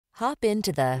Hop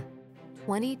into the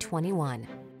 2021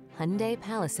 Hyundai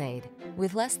Palisade.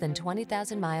 With less than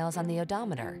 20,000 miles on the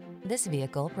odometer, this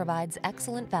vehicle provides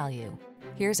excellent value.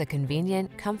 Here's a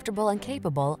convenient, comfortable, and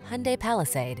capable Hyundai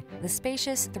Palisade, the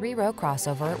spacious three-row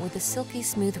crossover with a silky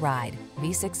smooth ride,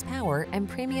 V6 power, and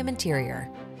premium interior.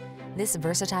 This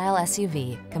versatile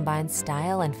SUV combines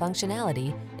style and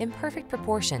functionality in perfect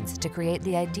proportions to create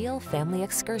the ideal family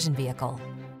excursion vehicle.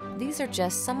 These are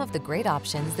just some of the great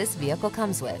options this vehicle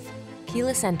comes with: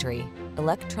 keyless entry,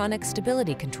 electronic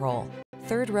stability control,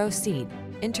 third-row seat,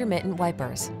 intermittent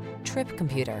wipers, trip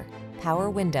computer, power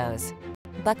windows,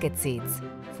 bucket seats,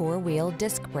 four-wheel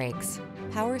disc brakes,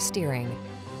 power steering.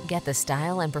 Get the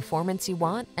style and performance you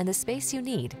want and the space you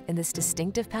need in this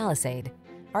distinctive Palisade.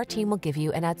 Our team will give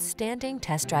you an outstanding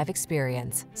test drive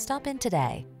experience. Stop in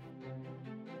today.